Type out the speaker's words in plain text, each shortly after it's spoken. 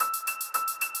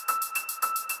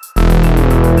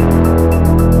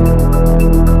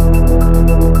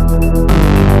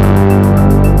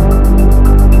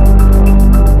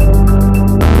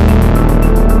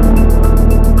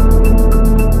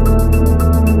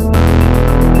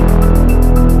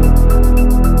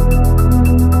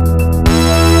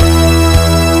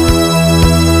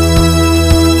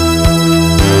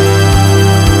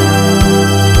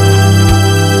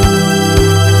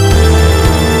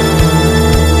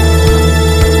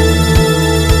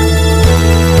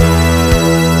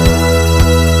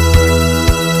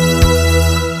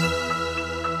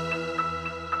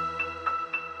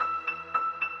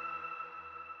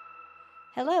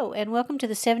and welcome to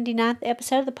the 79th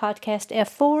episode of the podcast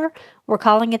F4. We're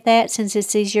calling it that since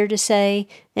it's easier to say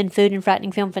than Food and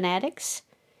Frightening Film Fanatics.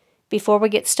 Before we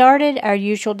get started, our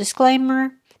usual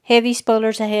disclaimer, heavy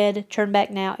spoilers ahead, turn back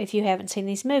now if you haven't seen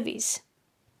these movies.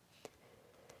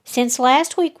 Since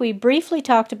last week, we briefly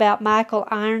talked about Michael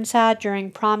Ironside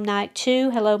during Prom Night 2,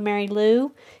 Hello Mary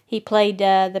Lou. He played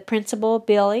the principal,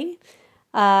 Billy.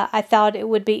 I thought it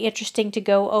would be interesting to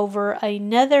go over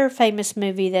another famous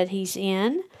movie that he's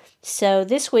in. So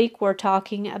this week we're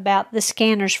talking about the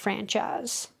Scanners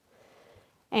franchise.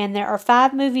 And there are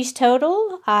 5 movies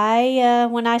total.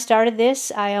 When I started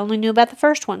this, I only knew about the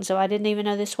first one, so I didn't even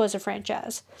know this was a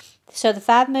franchise. So the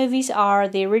 5 movies are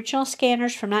the original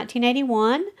Scanners from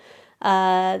 1981.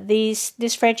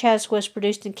 This franchise was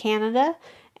produced in Canada.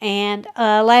 And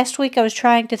last week I was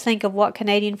trying to think of what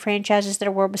Canadian franchises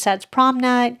there were besides Prom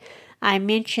Night. I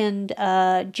mentioned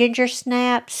Ginger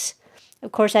Snaps.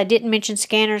 Of course, I didn't mention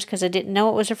Scanners because I didn't know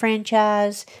it was a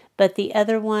franchise. But the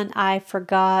other one I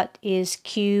forgot is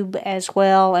Cube as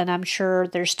well. And I'm sure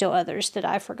there's still others that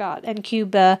I forgot. And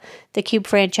Cube, the Cube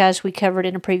franchise we covered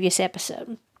in a previous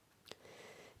episode.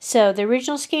 So, the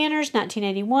original Scanners,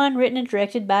 1981, written and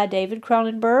directed by David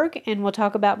Cronenberg, and we'll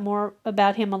talk more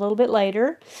about him a little bit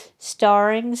later.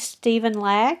 Starring Stephen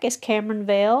Lack as Cameron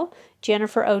Vale,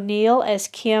 Jennifer O'Neill as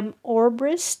Kim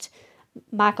Orbrist,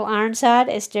 Michael Ironside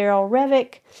as Daryl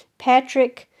Revick,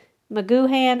 Patrick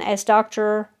McGoohan as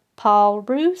Dr. Paul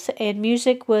Ruth, and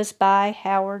music was by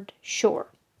Howard Shore.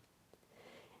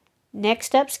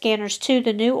 Next up, Scanners 2,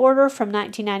 The New Order from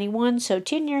 1991, so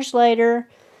 10 years later.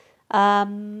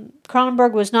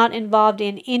 Cronenberg was not involved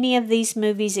in any of these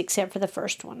movies except for the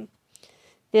first one.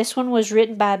 This one was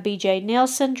written by B.J.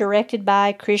 Nelson, directed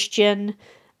by Christian,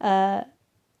 I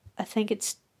think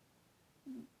it's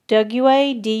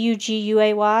Duguay,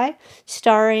 D-U-G-U-A-Y,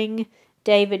 starring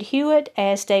David Hewitt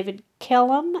as David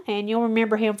Kellum, and you'll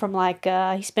remember him from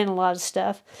he's been in a lot of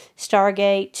stuff,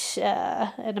 Stargate,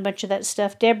 and a bunch of that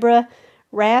stuff. Deborah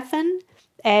Raffin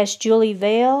as Julie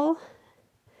Vale,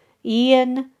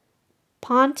 Ian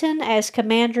Ponton as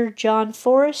Commander John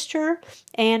Forrester,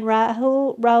 and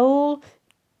Raul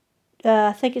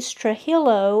I think it's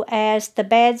Trujillo as the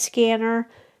bad scanner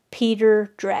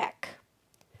Peter Drack.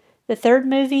 The third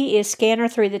movie is Scanner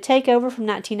 3 The Takeover from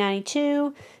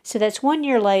 1992, so that's 1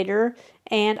 year later,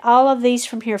 and all of these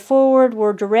from here forward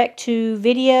were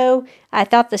direct-to-video. I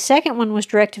thought the second one was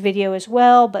direct-to-video as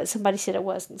well, but somebody said it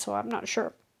wasn't, so I'm not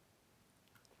sure.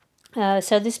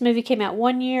 So this movie came out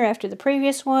 1 year after the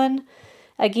previous one.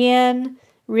 Again,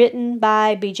 written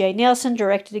by B.J. Nelson,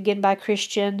 directed again by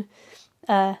Christian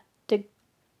Duguay,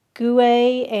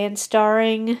 and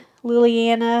starring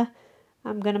Liliana,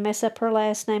 I'm going to mess up her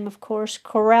last name, of course,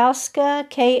 Korowska,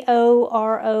 Korowska,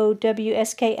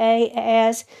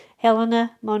 as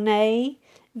Helena Monet,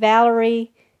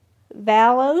 Valerie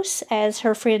Valos as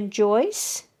her friend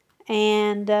Joyce,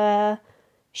 and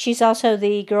she's also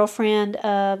the girlfriend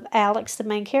of Alex, the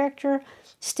main character.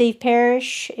 Steve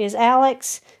Parrish is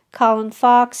Alex. Colin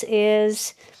Fox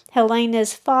is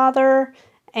Helena's father.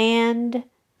 And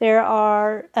there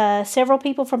are several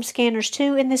people from Scanners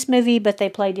 2 in this movie, but they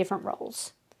play different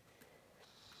roles.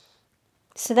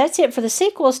 So that's it for the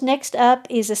sequels. Next up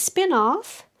is a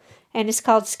spin-off, and it's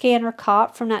called Scanner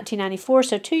Cop from 1994.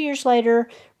 So 2 years later,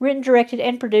 written, directed,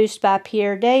 and produced by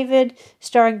Pierre David,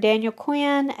 starring Daniel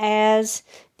Quinn as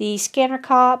the Scanner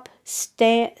Cop,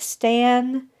 Stan,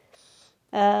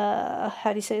 how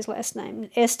do you say his last name?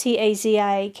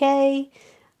 Staziak.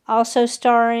 Also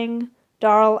starring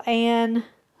Darrell Ann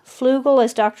Flugel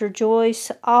as Dr.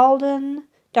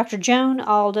 Joan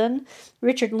Alden,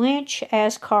 Richard Lynch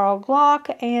as Carl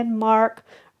Glock, and Mark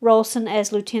Rolson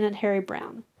as Lieutenant Harry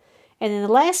Brown. And then the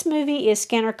last movie is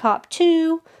Scanner Cop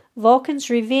 2, Vulcan's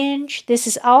Revenge. This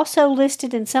is also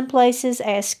listed in some places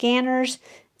as Scanners,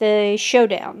 The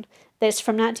Showdown. That's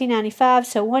from 1995,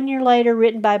 so 1 year later,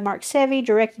 written by Mark Sevi,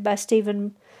 directed by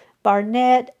Stephen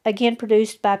Barnett, again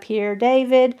produced by Pierre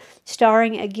David,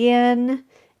 starring again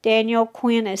Daniel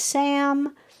Quinn as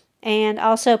Sam, and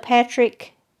also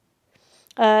Patrick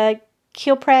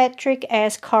Kilpatrick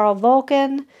as Carl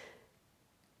Vulcan,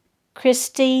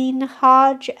 Christine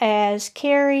Hodge as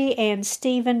Carrie, and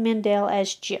Stephen Mendel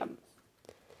as Jim.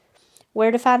 Where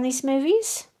to find these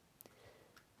movies?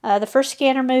 The first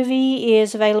Scanner movie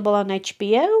is available on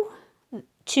HBO.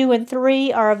 2 and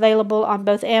 3 are available on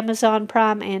both Amazon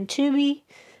Prime and Tubi.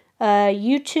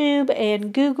 YouTube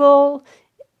and Google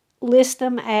list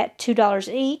them at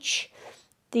 $2 each.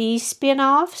 The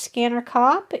spin-off, Scanner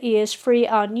Cop, is free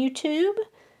on YouTube.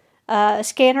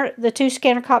 The two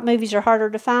Scanner Cop movies are harder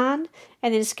to find,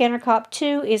 and then Scanner Cop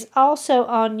 2 is also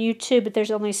on YouTube, but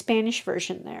there's only a Spanish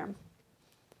version there.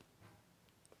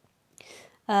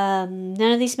 None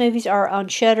of these movies are on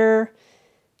Shudder,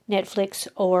 Netflix,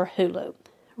 or Hulu.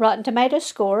 Rotten Tomatoes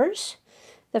scores.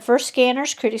 The first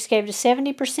Scanners, critics gave it a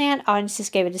 70%, audiences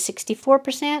gave it a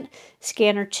 64%.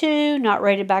 Scanner 2, not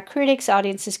rated by critics,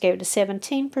 audiences gave it a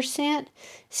 17%.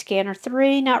 Scanner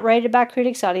 3, not rated by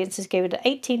critics, audiences gave it a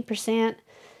 18%.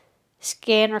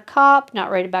 Scanner Cop,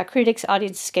 not rated by critics,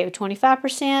 audiences gave it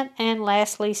 25%. And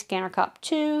lastly, Scanner Cop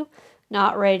 2,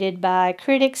 not rated by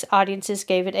critics, audiences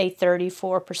gave it a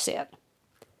 34%.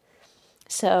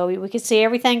 So we could see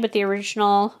everything, but the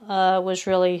original was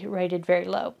really rated very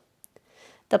low.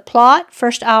 The plot,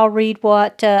 first I'll read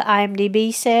what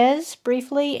IMDb says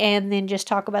briefly and then just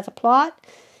talk about the plot.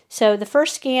 So the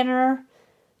first Scanner,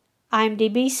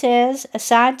 IMDb says, a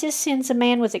scientist sends a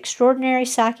man with extraordinary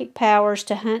psychic powers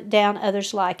to hunt down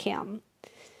others like him.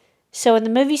 So when the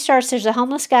movie starts, there's a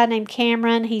homeless guy named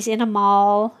Cameron. He's in a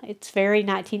mall. It's very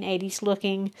 1980s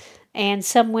looking. And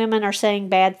some women are saying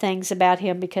bad things about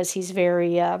him because he's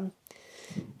very...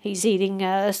 he's eating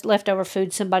leftover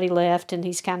food somebody left, and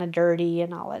he's kind of dirty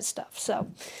and all that stuff. So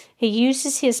he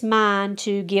uses his mind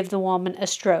to give the woman a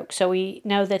stroke. So we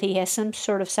know that he has some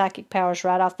sort of psychic powers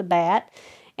right off the bat.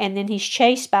 And then he's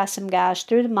chased by some guys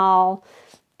through the mall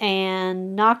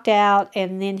and knocked out,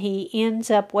 and then he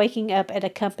ends up waking up at a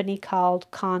company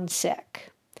called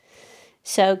CONSEC.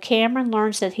 So Cameron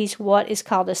learns that he's what is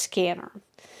called a scanner.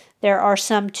 There are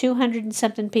some 200 and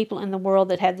something people in the world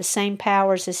that have the same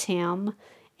powers as him,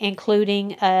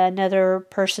 including another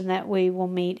person that we will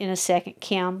meet in a second,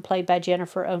 Kim, played by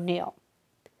Jennifer O'Neill.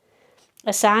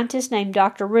 A scientist named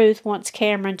Dr. Ruth wants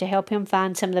Cameron to help him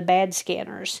find some of the bad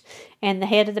scanners, and the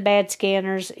head of the bad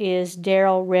scanners is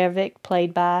Daryl Revick,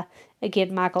 played by,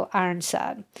 again, Michael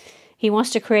Ironside. He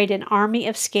wants to create an army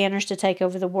of scanners to take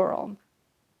over the world.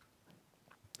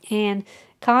 And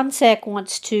CONSEC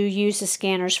wants to use the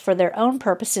scanners for their own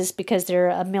purposes because they're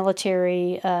a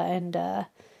military and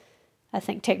I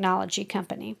think technology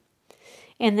company.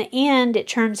 In the end, it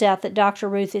turns out that Dr.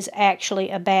 Ruth is actually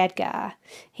a bad guy.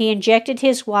 He injected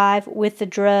his wife with the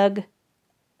drug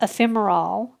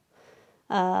ephemeral.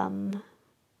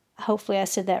 Hopefully I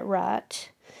said that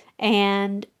right.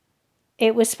 And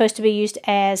it was supposed to be used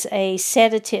as a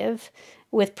sedative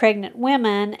with pregnant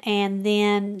women, and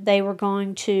then they were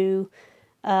going to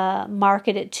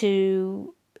market it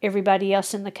to everybody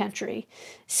else in the country.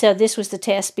 So this was the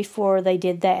test before they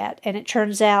did that. And it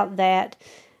turns out that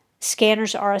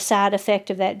scanners are a side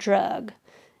effect of that drug.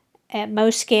 And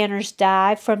most scanners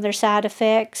die from their side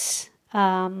effects,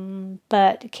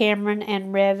 but Cameron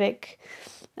and Revick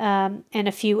and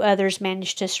a few others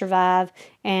managed to survive,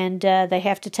 and they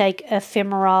have to take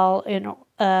ephemeral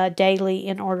daily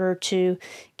in order to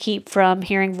keep from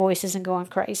hearing voices and going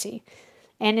crazy.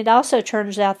 And it also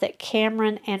turns out that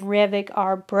Cameron and Revick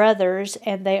are brothers,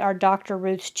 and they are Dr.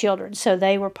 Ruth's children, so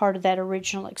they were part of that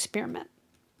original experiment.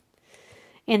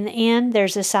 In the end,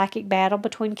 there's a psychic battle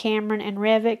between Cameron and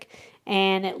Revick,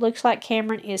 and it looks like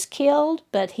Cameron is killed,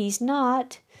 but he's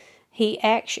not.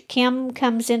 Kim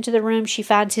comes into the room, she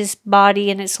finds his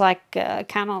body, and it's like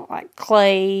kind of like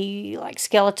clay, like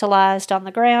skeletalized on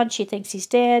the ground. She thinks he's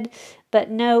dead,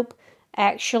 but nope.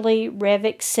 Actually,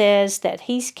 Revick says that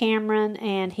he's Cameron,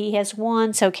 and he has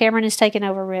won, so Cameron has taken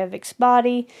over Revick's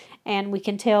body, and we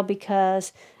can tell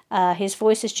because his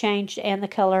voice has changed and the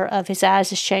color of his eyes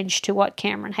has changed to what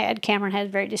Cameron had. Cameron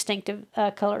had very distinctive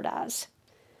colored eyes.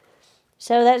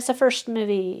 So that's the first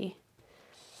movie.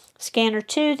 Scanner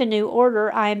 2, The New Order,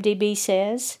 IMDb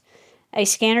says, a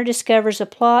scanner discovers a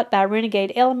plot by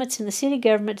renegade elements in the city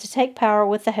government to take power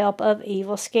with the help of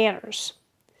evil scanners.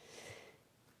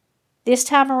 This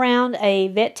time around, a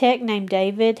vet tech named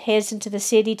David heads into the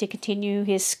city to continue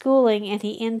his schooling, and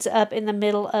he ends up in the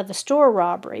middle of a store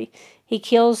robbery. He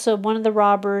kills one of the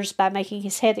robbers by making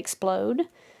his head explode.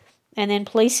 And then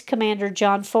Police Commander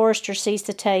John Forrester sees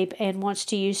the tape and wants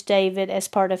to use David as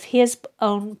part of his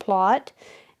own plot.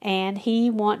 And he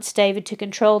wants David to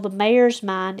control the mayor's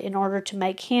mind in order to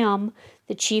make him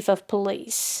the chief of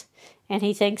police. And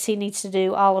he thinks he needs to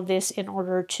do all of this in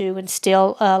order to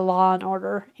instill law and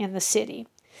order in the city.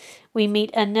 We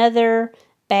meet another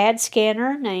bad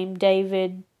scanner named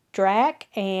David Drack,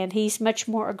 and he's much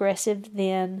more aggressive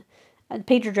than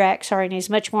Peter Drack, and he's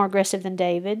much more aggressive than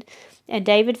David. And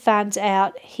David finds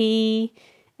out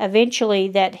eventually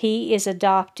that he is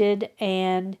adopted,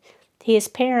 and his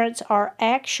parents are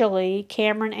actually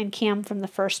Cameron and Kim from the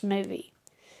first movie.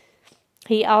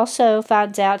 He also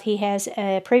finds out he has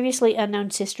a previously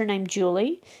unknown sister named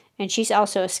Julie, and she's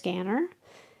also a scanner.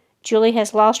 Julie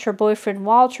has lost her boyfriend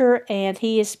Walter, and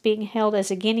he is being held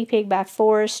as a guinea pig by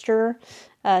Forrester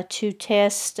to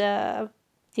test the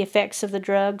effects of the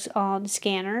drugs on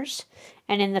scanners.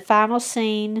 And in the final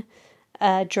scene,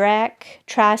 Drac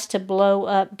tries to blow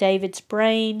up David's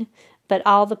brain, but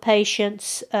all the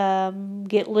patients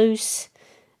get loose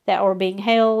that were being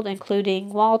held, including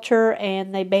Walter,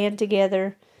 and they band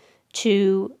together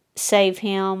to save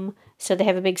him. So they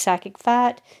have a big psychic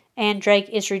fight, and Drake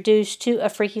is reduced to a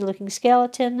freaky-looking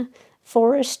skeleton.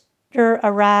 Forrester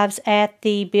arrives at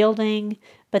the building,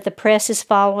 but the press is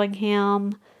following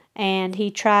him, and he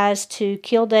tries to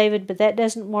kill David, but that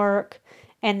doesn't work.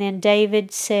 And then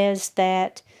David says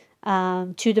that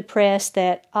to the press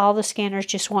that all the scanners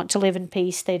just want to live in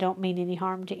peace. They don't mean any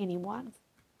harm to anyone.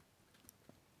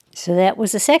 So that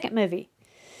was the second movie.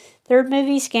 Third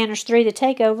movie, Scanners 3, The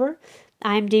Takeover.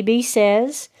 IMDb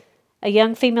says, a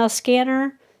young female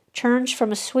scanner turns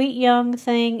from a sweet young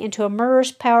thing into a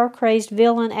murderous, power-crazed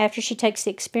villain after she takes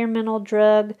the experimental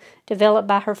drug developed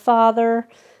by her father.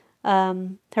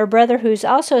 Her brother, who's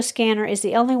also a scanner, is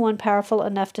the only one powerful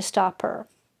enough to stop her.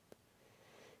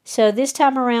 So this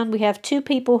time around, we have two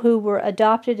people who were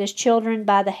adopted as children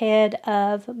by the head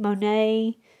of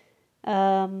Monet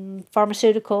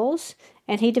Pharmaceuticals,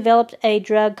 and he developed a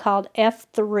drug called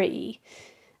F3.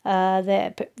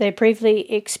 That they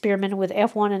previously experimented with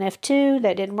F1 and F2.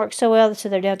 That didn't work so well, so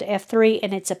they're down to F3,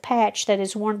 and it's a patch that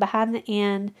is worn behind the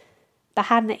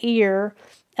ear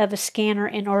of a scanner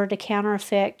in order to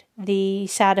counteract the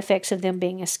side effects of them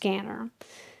being a scanner.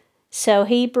 So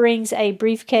he brings a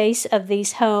briefcase of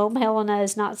these home. Helena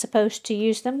is not supposed to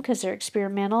use them because they're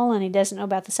experimental, and he doesn't know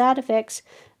about the side effects,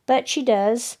 but she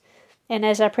does. And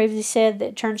as I previously said,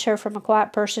 that turns her from a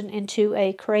quiet person into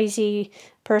a crazy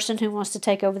person who wants to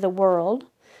take over the world.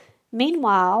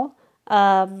 Meanwhile,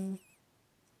 her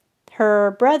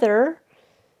brother,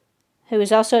 who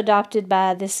is also adopted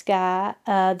by this guy,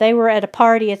 they were at a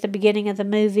party at the beginning of the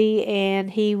movie,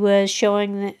 and he was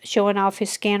showing off his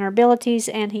scanner abilities,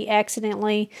 and he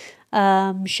accidentally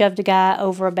shoved a guy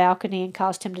over a balcony and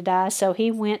caused him to die. So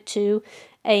he went to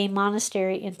a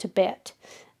monastery in Tibet.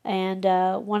 And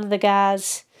one of the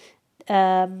guys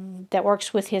that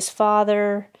works with his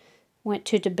father went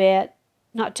to Thailand,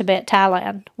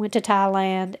 went to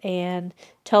Thailand and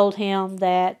told him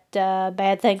that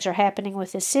bad things are happening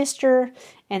with his sister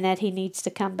and that he needs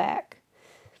to come back.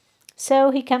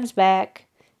 So he comes back,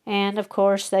 and of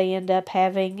course they end up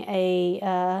having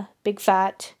a big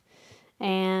fight,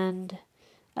 and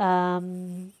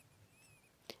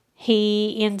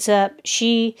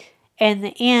in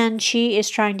the end, she is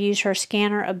trying to use her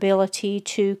scanner ability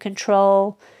to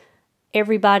control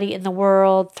everybody in the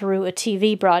world through a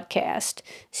TV broadcast.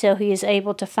 So he is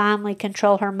able to finally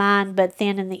control her mind, but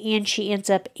then in the end, she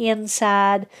ends up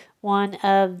inside one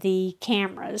of the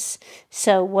cameras.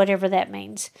 So whatever that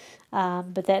means.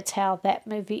 But that's how that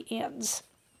movie ends.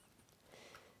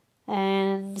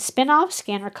 And spin-off,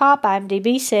 Scanner Cop,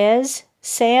 IMDb says,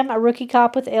 Sam, a rookie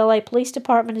cop with the LA Police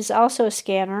Department, is also a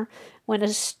scanner. When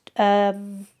a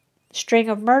string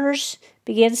of murders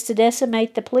begins to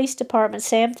decimate the police department,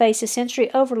 Sam faces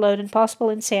sensory overload and possible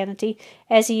insanity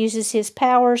as he uses his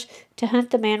powers to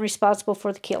hunt the man responsible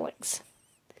for the killings.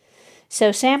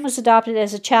 So Sam was adopted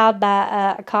as a child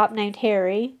by a cop named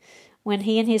Harry when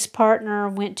he and his partner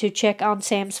went to check on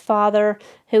Sam's father,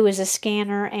 who was a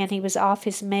scanner, and he was off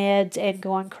his meds and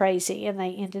going crazy, and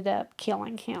they ended up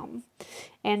killing him.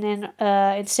 And then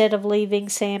instead of leaving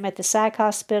Sam at the psych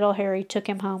hospital, Harry took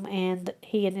him home, and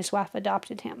he and his wife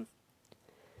adopted him.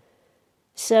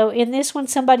 So in this one,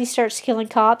 somebody starts killing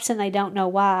cops, and they don't know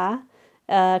why,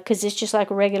 because it's just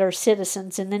like regular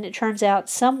citizens. And then it turns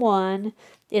out someone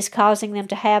is causing them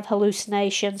to have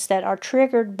hallucinations that are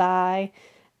triggered by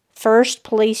first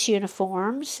police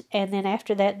uniforms, and then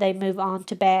after that they move on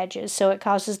to badges. So it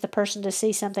causes the person to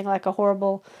see something like a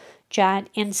horrible giant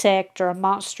insect or a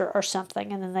monster or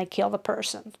something, and then they kill the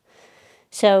person.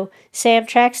 So Sam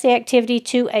tracks the activity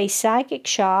to a psychic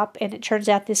shop, and it turns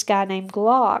out this guy named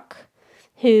Glock,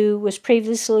 who was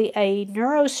previously a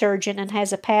neurosurgeon and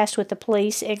has a past with the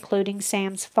police, including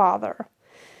Sam's father.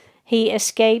 He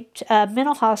escaped a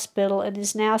mental hospital and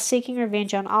is now seeking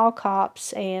revenge on all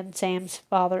cops and Sam's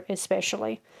father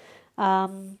especially.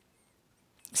 So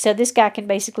this guy can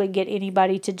basically get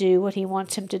anybody to do what he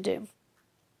wants him to do.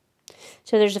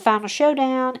 So there's a final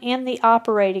showdown in the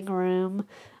operating room,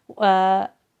 and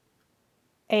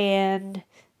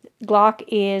Glock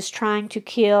is trying to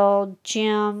kill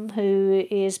Jim, who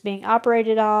is being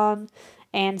operated on,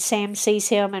 and Sam sees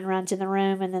him and runs in the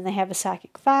room, and then they have a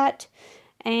psychic fight.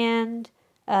 And,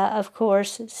 of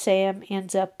course, Sam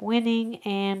ends up winning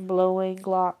and blowing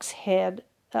Glock's head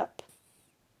up.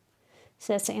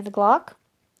 So that's the end of Glock.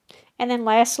 And then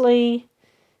lastly,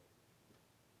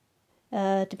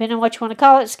 depending on what you want to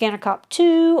call it, Scanner Cop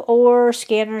 2 or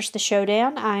Scanners the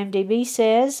Showdown. IMDb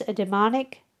says a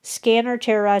demonic scanner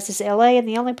terrorizes LA, and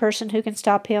the only person who can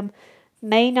stop him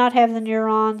may not have the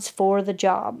neurons for the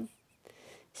job.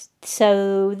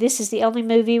 So this is the only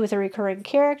movie with a recurring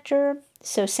character.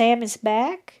 So Sam is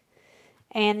back,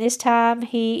 and this time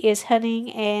he is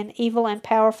hunting an evil and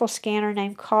powerful scanner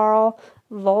named Carl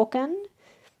Vulcan.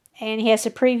 And he has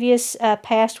a previous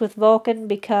past with Vulcan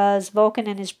because Vulcan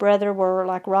and his brother were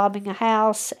like robbing a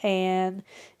house, and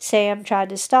Sam tried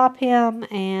to stop him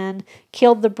and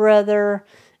killed the brother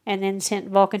and then sent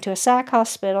Vulcan to a psych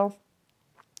hospital.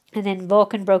 And then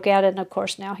Vulcan broke out, and of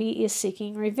course now he is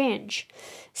seeking revenge.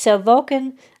 So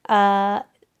Vulcan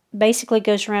basically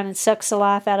goes around and sucks the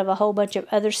life out of a whole bunch of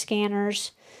other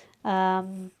scanners,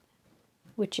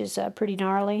 which is pretty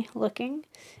gnarly looking.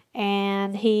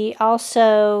 And he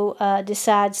also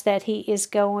decides that he is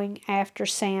going after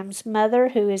Sam's mother,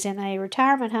 who is in a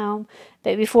retirement home.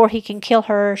 But before he can kill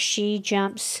her, she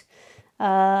jumps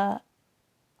off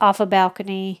a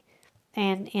balcony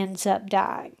and ends up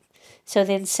dying. So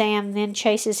then Sam then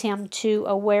chases him to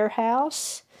a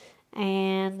warehouse.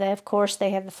 And of course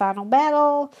they have the final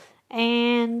battle.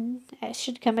 And it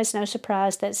should come as no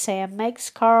surprise that Sam makes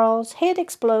Carl's head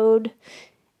explode.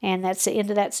 And that's the end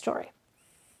of that story.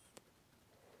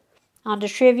 On to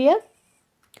trivia.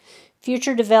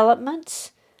 Future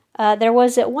developments. There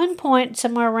was at one point,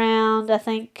 somewhere around, I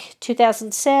think,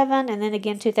 2007 and then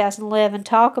again 2011,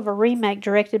 talk of a remake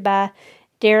directed by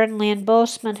Darren Lynn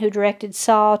Bousman, who directed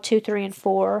Saw 2, 3, and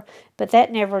 4, but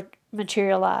that never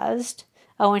materialized.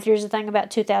 Oh, and here's the thing about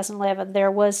 2011.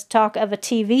 There was talk of a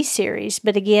TV series,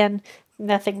 but again,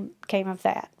 nothing came of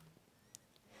that.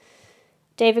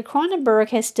 David Cronenberg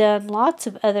has done lots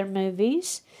of other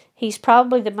movies. He's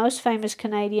probably the most famous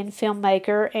Canadian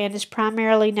filmmaker and is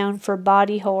primarily known for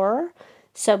body horror.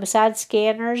 So besides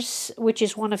Scanners, which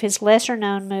is one of his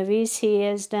lesser-known movies, he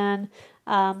has done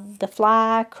The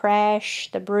Fly, Crash,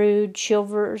 The Brood,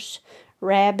 Shivers,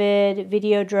 Rabid,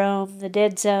 Videodrome, The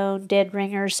Dead Zone, Dead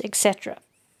Ringers, etc.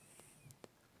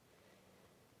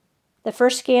 The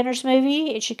first Scanners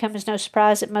movie, it should come as no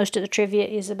surprise that most of the trivia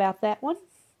is about that one.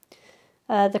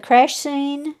 The crash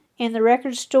scene in the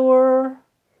record store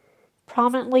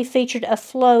prominently featured a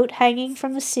float hanging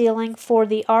from the ceiling for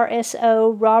the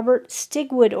RSO Robert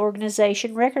Stigwood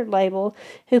Organization record label,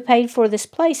 who paid for this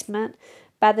placement.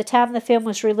 By the time the film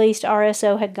was released,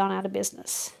 RSO had gone out of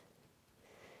business.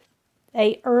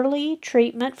 An early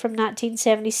treatment from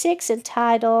 1976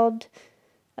 entitled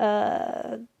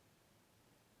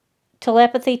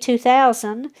Telepathy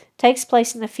 2000 takes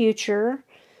place in the future.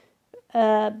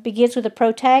 Begins with a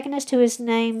protagonist who is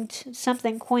named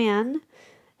something Quinn,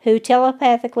 who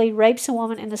telepathically rapes a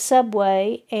woman in the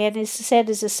subway and is said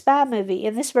as a spy movie.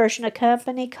 In this version, a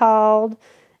company called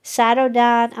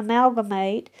Cytodyne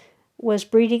Amalgamate was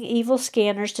breeding evil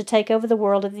scanners to take over the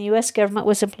world, and the U.S. government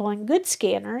was employing good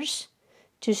scanners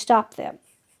to stop them.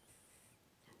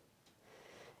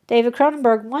 David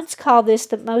Cronenberg once called this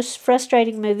the most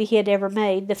frustrating movie he had ever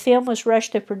made. The film was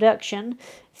rushed to production.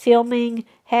 Filming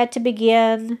had to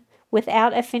begin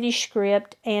without a finished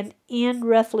script and end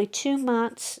roughly 2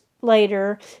 months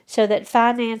later so that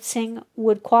financing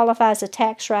would qualify as a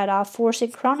tax write-off,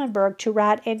 forcing Cronenberg to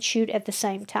write and shoot at the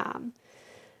same time.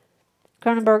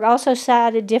 Cronenberg also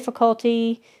cited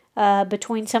difficulty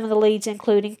between some of the leads,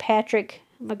 including Patrick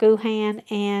McGoohan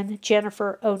and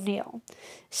Jennifer O'Neill.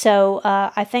 So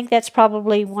I think that's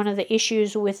probably one of the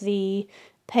issues with the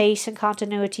pace and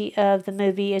continuity of the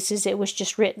movie is it was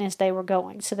just written as they were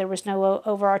going. So there was no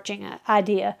overarching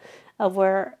idea of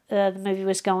where the movie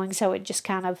was going. So it just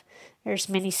kind of, there's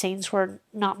many scenes where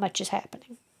not much is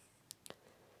happening.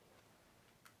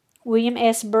 William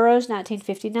S. Burroughs'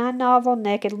 1959 novel,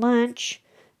 Naked Lunch,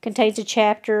 contains a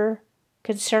chapter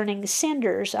concerning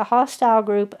Cinders, a hostile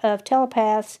group of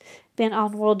telepaths bent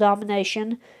on world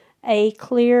domination. A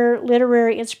clear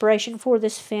literary inspiration for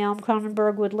this film,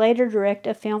 Cronenberg would later direct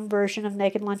a film version of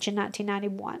Naked Lunch in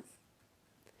 1991.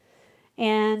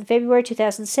 In February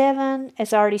 2007,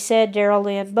 as already said, Darren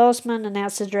Lynn Bousman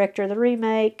announced the director of the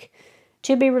remake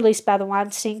to be released by the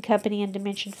Weinstein Company and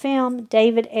Dimension Film.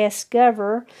 David S.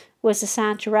 Gover was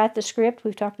assigned to write the script.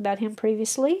 We've talked about him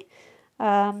previously.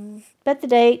 But the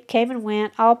date came and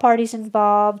went. All parties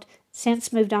involved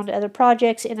since moved on to other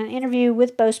projects. In an interview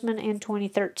with Bousman in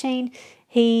 2013,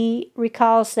 he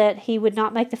recalls that he would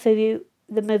not make the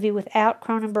the movie without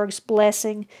Cronenberg's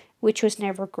blessing, which was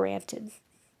never granted.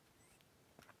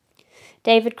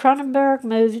 David Cronenberg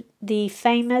moved the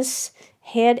famous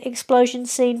head explosion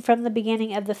scene from the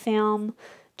beginning of the film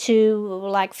to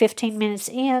like 15 minutes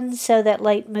in so that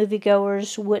late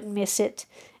moviegoers wouldn't miss it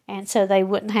and so they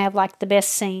wouldn't have like the best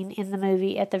scene in the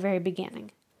movie at the very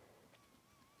beginning.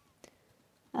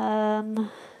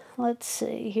 Let's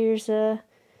see. Here's a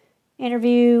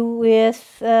interview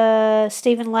with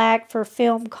Stephen Lack for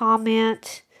Film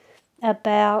Comment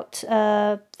about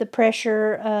the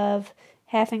pressure of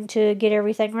having to get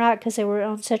everything right because they were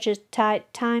on such a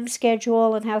tight time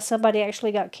schedule, and how somebody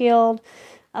actually got killed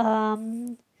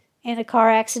in a car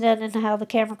accident, and how the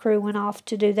camera crew went off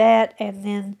to do that, and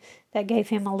then that gave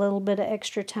him a little bit of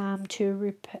extra time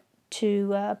to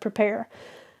prepare.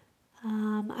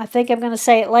 I think I'm going to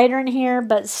say it later in here,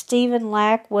 but Stephen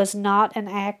Lack was not an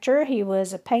actor. He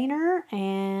was a painter,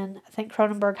 and I think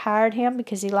Cronenberg hired him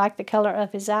because he liked the color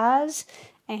of his eyes,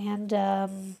 and I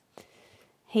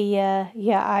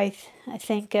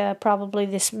think probably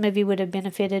this movie would have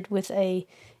benefited with a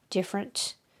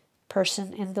different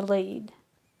person in the lead.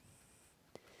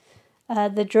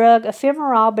 The drug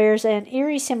ephemeral bears an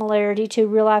eerie similarity to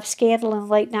real-life scandal in the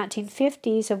late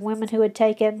 1950s of women who had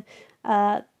taken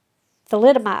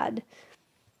thalidomide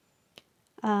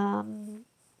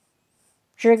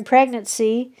during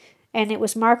pregnancy, and it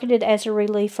was marketed as a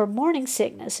relief for morning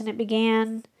sickness, and it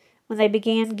began when they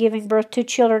began giving birth to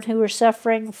children who were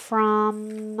suffering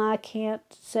from, I can't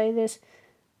say this,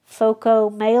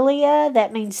 phocomalia.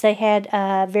 That means they had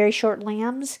very short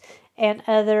limbs and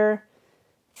other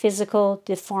physical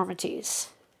deformities.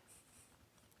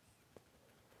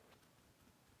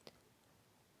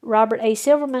 Robert A.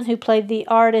 Silverman, who played the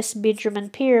artist Benjamin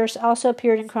Pierce, also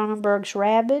appeared in Cronenberg's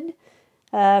Rabid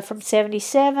from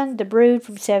 1977, The Brood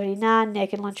from 1979,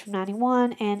 Naked Lunch from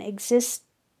 1991, and Existence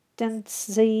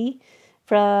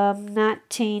from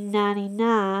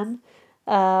 1999.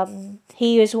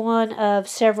 He is one of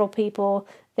several people.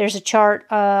 There's a chart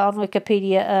on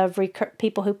Wikipedia of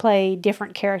people who play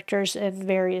different characters in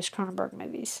various Cronenberg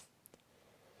movies.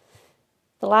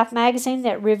 The Life magazine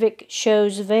that Rivik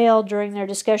shows Vale during their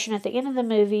discussion at the end of the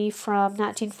movie from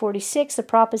 1946, the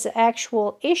prop is an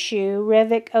actual issue.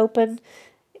 Rivik opened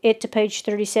it to page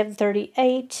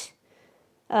 3738.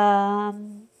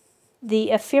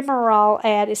 The ephemeral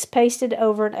ad is pasted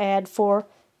over an ad for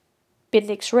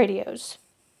Bendix Radios.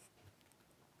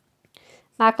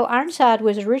 Michael Ironside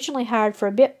was originally hired for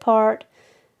a bit part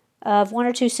of one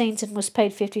or two scenes and was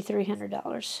paid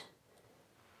 $5,300.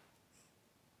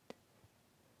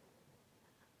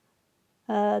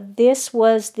 This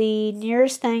was the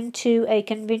nearest thing to a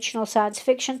conventional science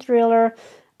fiction thriller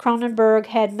Cronenberg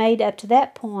had made up to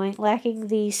that point, lacking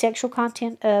the sexual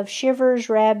content of Shivers,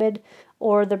 Rabid,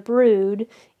 or The Brood.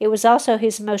 It was also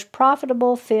his most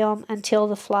profitable film until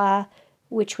The Fly,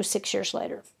 which was 6 years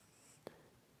later.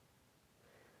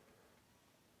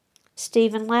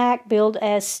 Stephen Lack, billed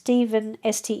as Stephen,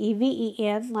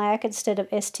 Steven, Lack instead of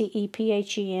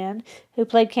Stephen, who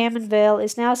played Cameron Vale,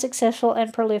 is now a successful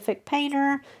and prolific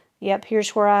painter. Yep,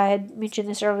 here's where I had mentioned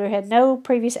this earlier. Had no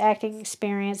previous acting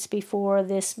experience before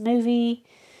this movie.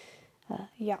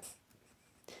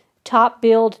 Top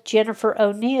billed Jennifer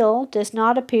O'Neill does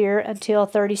not appear until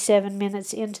 37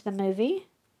 minutes into the movie.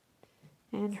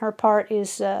 And her part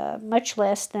is much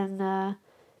less than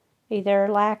either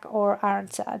Lack or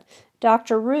Ironside.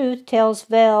 Dr. Ruth tells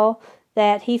Vale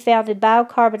that he founded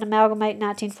Biocarbon Amalgamate in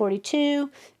 1942.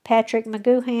 Patrick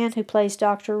McGoohan, who plays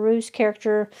Dr. Ruth's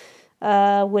character,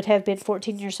 would have been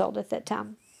 14 years old at that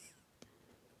time.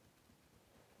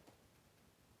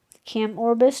 Kim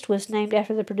Orbist was named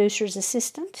after the producer's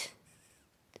assistant.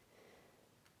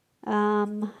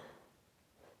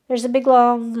 There's a big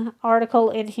long article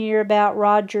in here about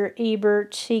Roger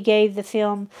Ebert. He gave the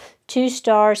film 2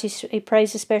 stars. He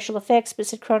praised the special effects, but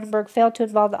said Cronenberg failed to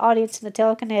involve the audience in the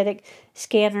telekinetic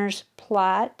scanner's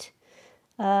plot.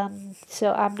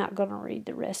 So I'm not going to read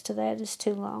the rest of that. It's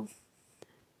too long.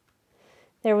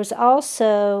 There was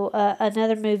also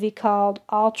another movie called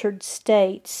Altered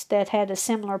States that had a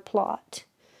similar plot.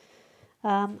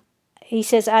 He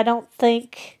says, I don't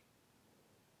think...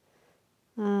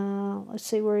 let's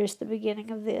see, where is the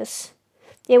beginning of this?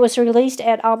 It was released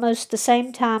at almost the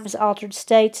same time as Altered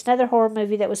States, another horror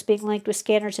movie that was being linked with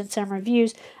Scanners in some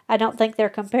reviews. I don't think they're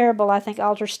comparable. I think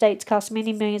Altered States cost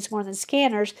many millions more than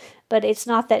Scanners, but it's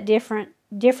not that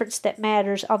difference that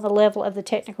matters on the level of the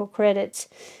technical credits.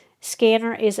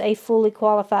 Scanner is a fully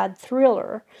qualified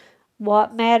thriller.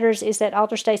 What matters is that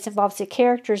Altered States involves the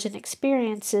characters and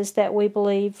experiences that we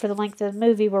believe for the length of the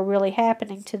movie were really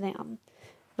happening to them,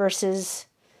 versus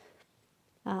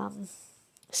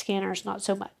Scanners, not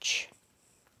so much.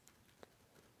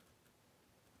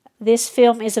 This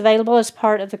film is available as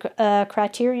part of the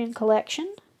Criterion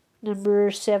Collection, number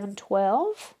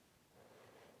 712.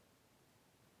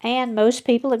 And most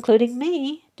people, including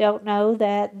me, don't know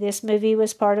that this movie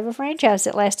was part of a franchise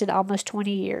that lasted almost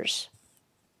 20 years.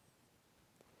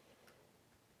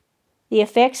 The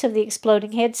effects of the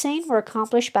exploding head scene were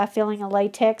accomplished by filling a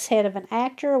latex head of an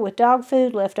actor with dog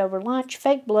food, leftover lunch,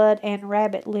 fake blood, and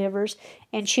rabbit livers,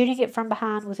 and shooting it from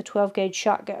behind with a 12-gauge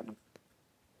shotgun.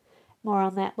 More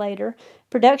on that later.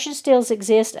 Production stills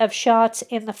exist of shots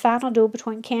in the final duel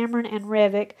between Cameron and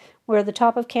Revok, where the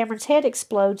top of Cameron's head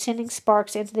explodes, sending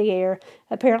sparks into the air.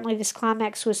 Apparently, this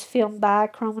climax was filmed by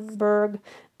Cronenberg,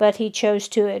 but he chose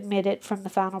to omit it from the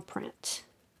final print.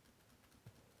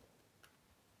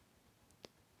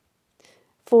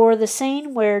 For the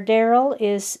scene where Daryl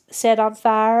is set on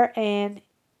fire and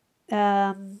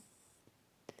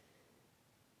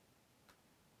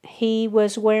he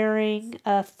was wearing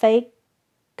fake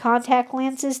contact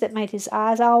lenses that made his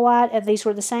eyes all white, and these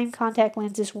were the same contact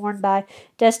lenses worn by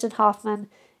Dustin Hoffman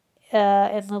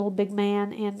in Little Big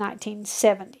Man in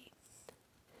 1970.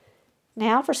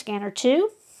 Now for Scanner 2,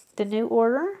 The New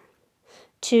Order.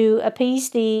 To appease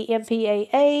the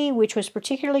MPAA, which was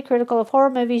particularly critical of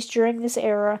horror movies during this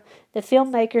era, the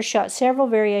filmmakers shot several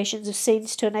variations of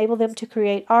scenes to enable them to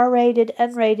create R-rated,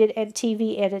 unrated, and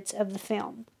TV edits of the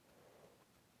film.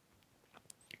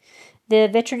 The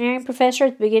veterinarian professor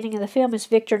at the beginning of the film is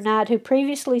Victor Knight, who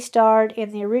previously starred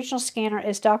in the original Scanner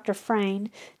as Dr. Frayne,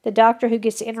 the doctor who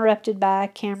gets interrupted by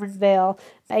Cameron Vell,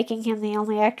 making him the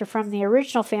only actor from the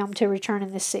original film to return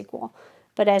in this sequel,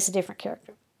 but as a different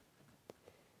character.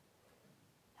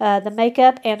 The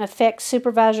makeup and effects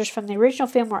supervisors from the original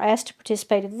film were asked to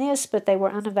participate in this, but they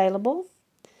were unavailable.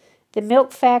 The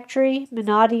milk factory,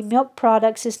 Minotti Milk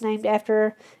Products, is named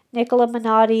after Nicola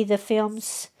Minotti, the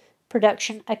film's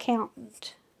production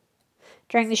accountant.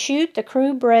 During the shoot, the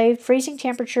crew braved freezing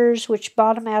temperatures, which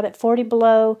bottomed out at 40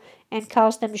 below and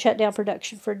caused them to shut down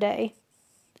production for a day.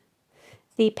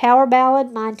 The power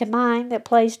ballad, Mind to Mind, that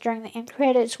plays during the end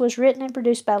credits was written and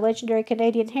produced by legendary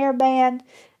Canadian hair band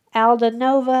Alda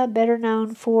Nova, better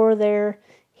known for their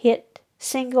hit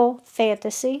single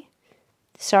Fantasy.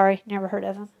 Sorry, never heard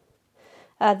of them.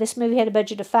 This movie had a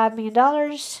budget of $5 million.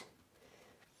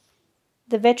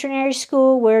 The veterinary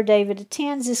school where David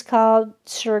attends is called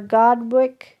Sir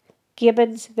Godric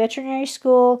Gibbons Veterinary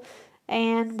School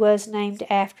and was named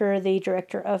after the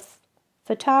director of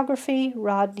photography,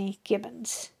 Rodney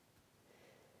Gibbons.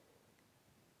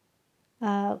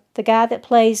 The guy that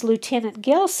plays Lieutenant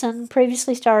Gilson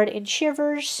previously starred in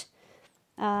Shivers.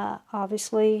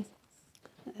 Obviously,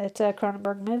 it's a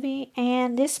Cronenberg movie.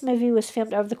 And this movie was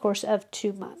filmed over the course of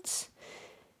 2 months.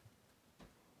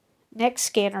 Next,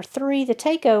 Scanner 3, The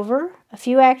Takeover. A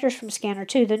few actors from Scanner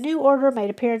 2, The New Order, made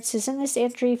appearances in this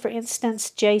entry. For instance,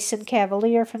 Jason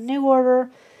Cavalier from New Order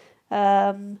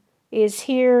is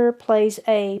here, plays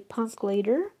a punk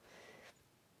leader.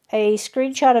 A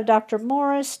screenshot of Dr.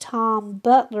 Morris, Tom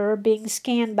Butler, being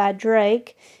scanned by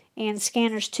Drake, and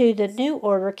Scanners 2, The New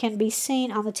Order, can be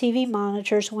seen on the TV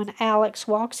monitors when Alex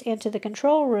walks into the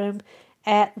control room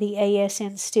at the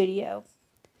ASN studio.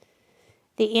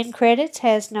 The end credits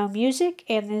has no music,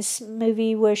 and this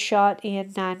movie was shot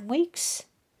in 9 weeks.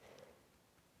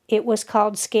 It was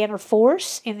called Scanner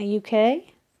Force in the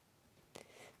UK.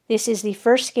 This is the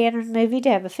first Scanners movie to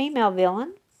have a female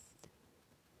villain.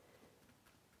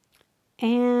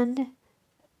 And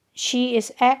she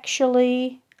is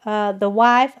actually the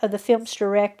wife of the film's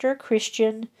director,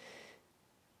 Christian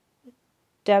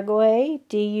Duguay,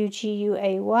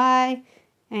 Duguay,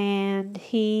 and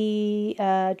he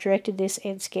directed this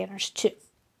and Scanners 2.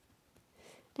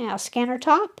 Now, Scanner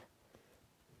Top,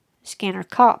 Scanner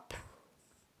Cop.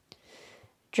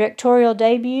 Directorial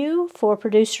debut for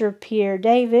producer Pierre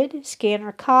David,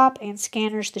 Scanner Cop and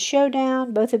Scanners The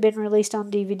Showdown. Both have been released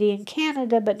on DVD in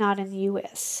Canada, but not in the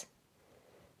U.S.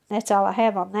 That's all I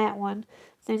have on that one.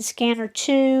 Then Scanner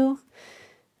 2.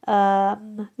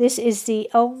 This is the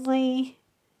only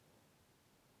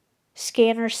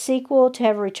Scanner sequel to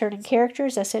have a returning character,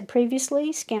 as I said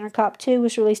previously. Scanner Cop 2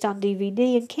 was released on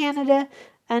DVD in Canada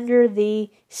under the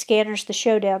Scanners The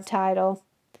Showdown title.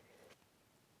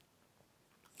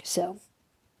 So,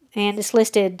 and it's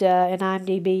listed in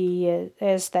IMDb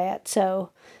as that,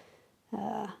 so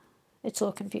it's a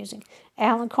little confusing.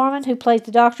 Alan Corman, who played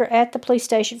the doctor at the police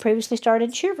station, previously starred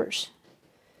in Shivers.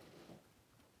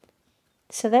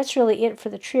 So that's really it for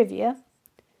the trivia.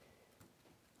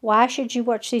 Why should you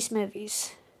watch these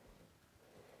movies?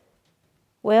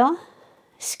 Well,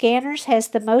 Scanners has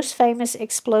the most famous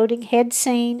exploding head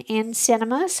scene in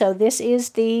cinema. So this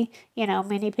is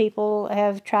many people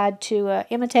have tried to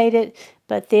imitate it,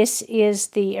 but this is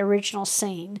the original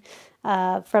scene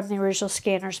from the original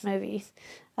Scanners movie.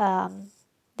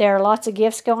 There are lots of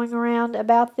gifts going around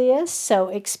about this, so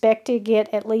expect to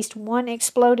get at least one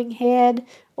exploding head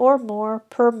or more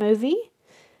per movie.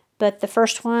 But the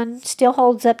first one still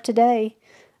holds up today.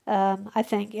 I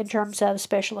think, in terms of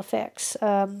special effects.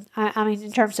 I mean,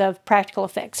 in terms of practical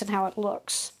effects and how it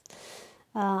looks.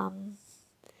 But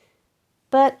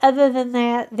other than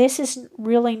that, this is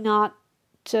really not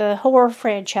a horror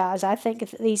franchise. I think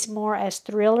of these more as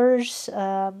thrillers.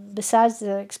 Besides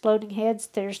the exploding heads,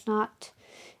 there's not.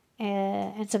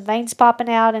 And some veins popping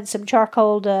out and some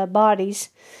charcoal bodies.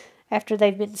 After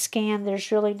they've been scanned,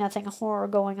 there's really nothing horror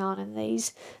going on in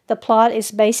these. The plot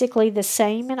is basically the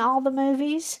same in all the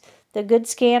movies. The good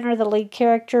scanner, the lead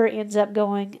character, ends up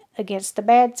going against the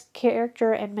bad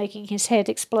character and making his head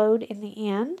explode in the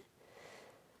end.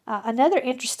 Another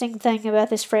interesting thing about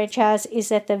this franchise is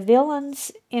that the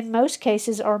villains, in most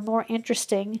cases, are more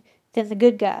interesting than the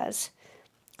good guys.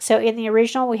 So in the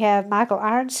original, we have Michael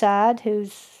Ironside,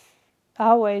 who's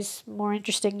always more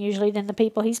interesting usually than the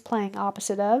people he's playing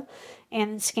opposite of.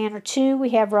 And in Scanner 2, we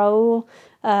have Raul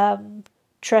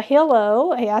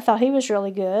Trujillo. I thought he was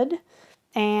really good.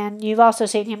 And you've also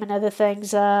seen him in other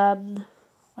things.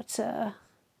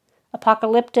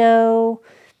 Apocalypto.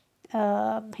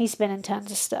 He's been in tons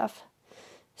of stuff.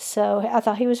 So I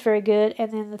thought he was very good.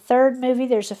 And then the third movie,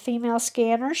 there's a female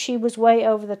scanner. She was way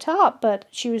over the top, but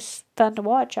she was fun to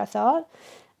watch, I thought.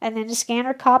 And then the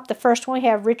Scanner Cop, the first one, we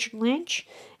have Richard Lynch,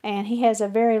 and he has a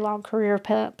very long career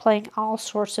playing all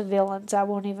sorts of villains. I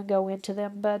won't even go into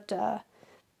them, but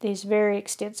these very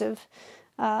extensive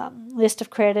list of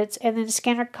credits. And then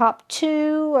Scanner Cop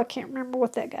 2, I can't remember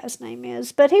what that guy's name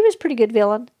is, but he was a pretty good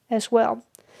villain as well.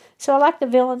 So I like the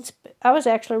villains. I was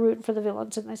actually rooting for the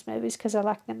villains in these movies because I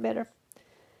like them better.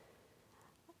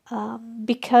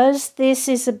 Because this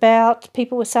is about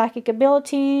people with psychic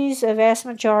abilities, a vast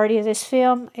majority of this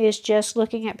film is just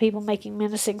looking at people making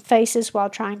menacing faces while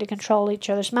trying to control each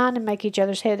other's mind and make each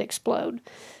other's head explode.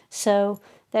 So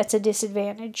that's a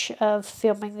disadvantage of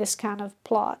filming this kind of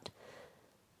plot.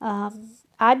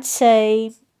 I'd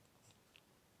say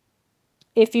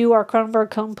if you are a Cronenberg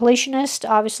completionist,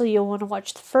 obviously you'll want to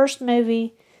watch the first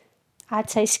movie. I'd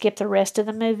say skip the rest of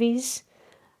the movies.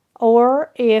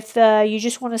 Or if you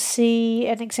just want to see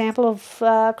an example of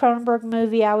a Cronenberg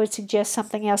movie, I would suggest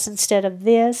something else instead of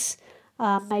this.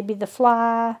 Maybe The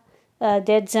Fly,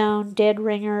 Dead Zone, Dead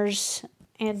Ringers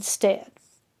instead.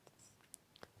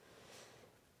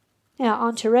 Now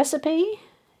on to recipe.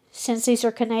 Since these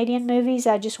are Canadian movies,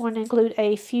 I just want to include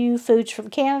a few foods from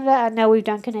Canada. I know we've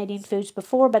done Canadian foods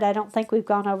before, but I don't think we've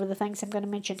gone over the things I'm going to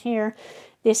mention here.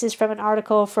 This is from an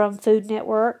article from Food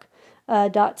Network.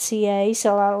 .ca,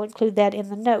 so I'll include that in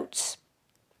the notes.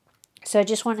 So I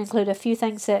just want to include a few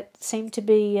things that seem to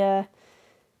be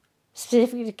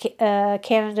specific to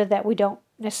Canada that we don't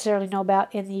necessarily know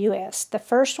about in the U.S. The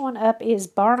first one up is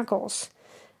barnacles.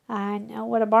 I know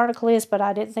what a barnacle is, but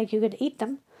I didn't think you could eat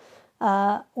them.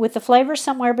 With the flavor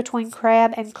somewhere between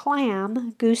crab and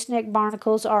clam, gooseneck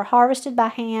barnacles are harvested by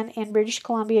hand in British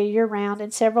Columbia year-round,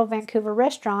 and several Vancouver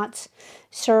restaurants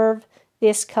serve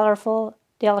this colorful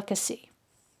delicacy.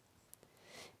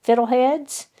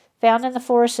 Fiddleheads, found in the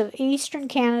forests of eastern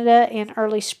Canada in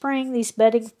early spring, these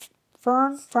budding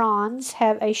fern fronds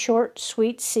have a short,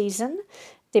 sweet season.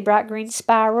 The bright green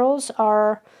spirals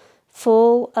are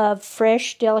full of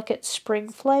fresh, delicate spring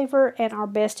flavor and are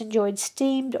best enjoyed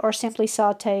steamed or simply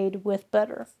sautéed with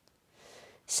butter.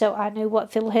 So I knew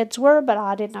what fiddleheads were, but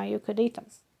I didn't know you could eat them.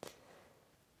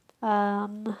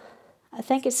 I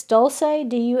think it's dulce,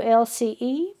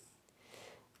 D-U-L-C-E.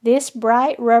 This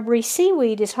bright, rubbery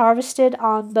seaweed is harvested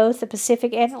on both the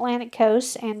Pacific and Atlantic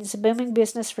coasts and is a booming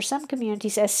business for some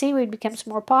communities as seaweed becomes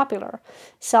more popular.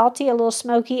 Salty, a little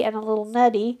smoky, and a little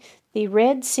nutty, the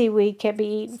red seaweed can be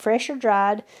eaten fresh or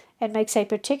dried and makes a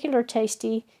particular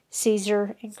tasty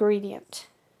Caesar ingredient.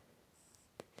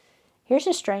 Here's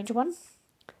a strange one.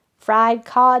 Fried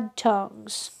cod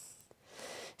tongues.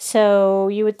 So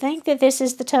you would think that this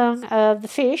is the tongue of the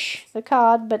fish, the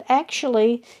cod, but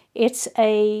actually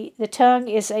the tongue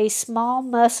is a small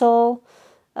muscle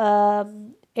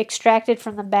extracted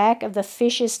from the back of the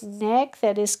fish's neck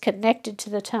that is connected to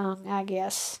the tongue, I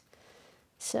guess.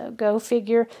 So go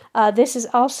figure. This is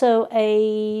also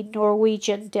a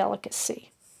Norwegian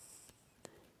delicacy.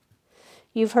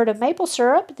 You've heard of maple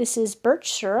syrup. This is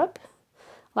birch syrup.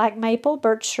 Like maple,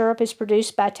 birch syrup is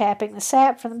produced by tapping the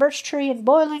sap from the birch tree and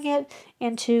boiling it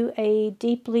into a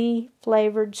deeply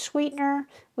flavored sweetener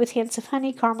with hints of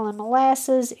honey, caramel, and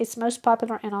molasses. It's most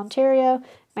popular in Ontario,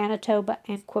 Manitoba,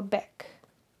 and Quebec.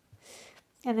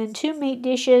 And then 2 meat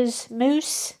dishes.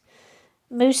 Moose.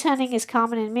 Moose hunting is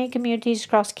common in many communities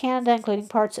across Canada, including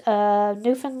parts of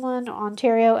Newfoundland,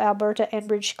 Ontario, Alberta, and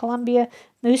British Columbia.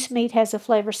 Moose meat has a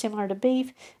flavor similar to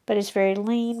beef, but is very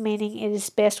lean, meaning it is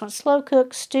best when slow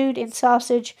cooked, stewed in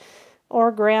sausage,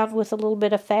 or ground with a little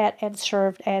bit of fat and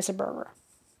served as a burger.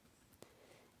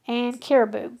 And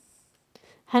caribou.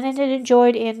 Hunted and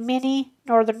enjoyed in many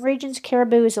northern regions,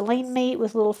 caribou is a lean meat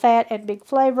with little fat and big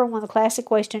flavor. One of the classic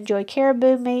ways to enjoy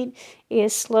caribou meat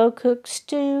is slow-cooked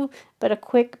stew, but a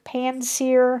quick pan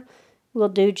sear will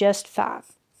do just fine.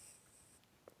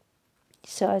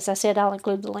 So as I said, I'll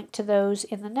include the link to those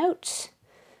in the notes.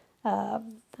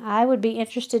 I would be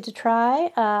interested to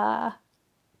try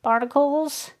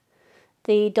barnacles,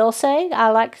 the dulce. I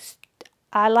like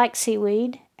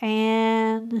seaweed,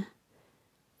 and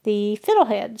the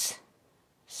fiddleheads.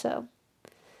 So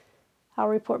I'll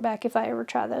report back if I ever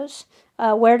try those.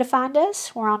 Where to find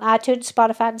us? We're on iTunes,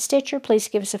 Spotify, and Stitcher. Please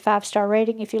give us a 5-star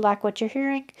rating if you like what you're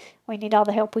hearing. We need all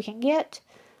the help we can get.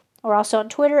 We're also on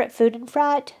Twitter at Food and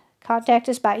Fright. Contact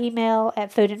us by email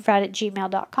at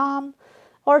foodandfright@gmail.com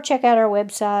or check out our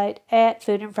website at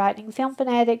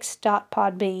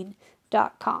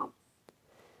foodandfrighteningfilmfanatics.podbean.com.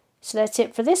 So that's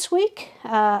it for this week.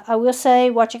 I will say,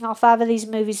 watching all 5 of these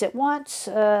movies at once,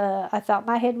 I thought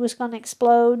my head was going to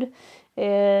explode.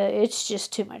 It's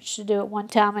just too much to do at one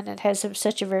time, and it has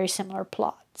such a very similar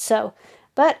plot. So,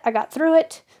 but I got through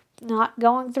it. Not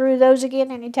going through those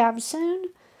again anytime soon.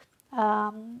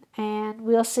 And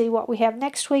we'll see what we have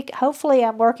next week. Hopefully,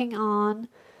 I'm working on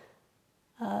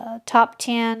top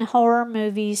 10 horror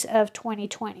movies of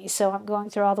 2020. So I'm going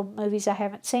through all the movies I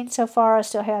haven't seen so far. I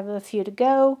still have a few to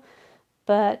go,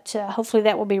 but hopefully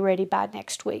that will be ready by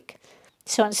next week.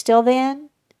 So until then,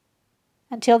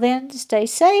 stay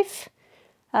safe.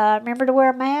 Remember to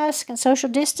wear a mask and social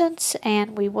distance,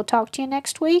 and we will talk to you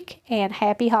next week, and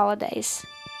happy holidays.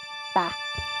 Bye.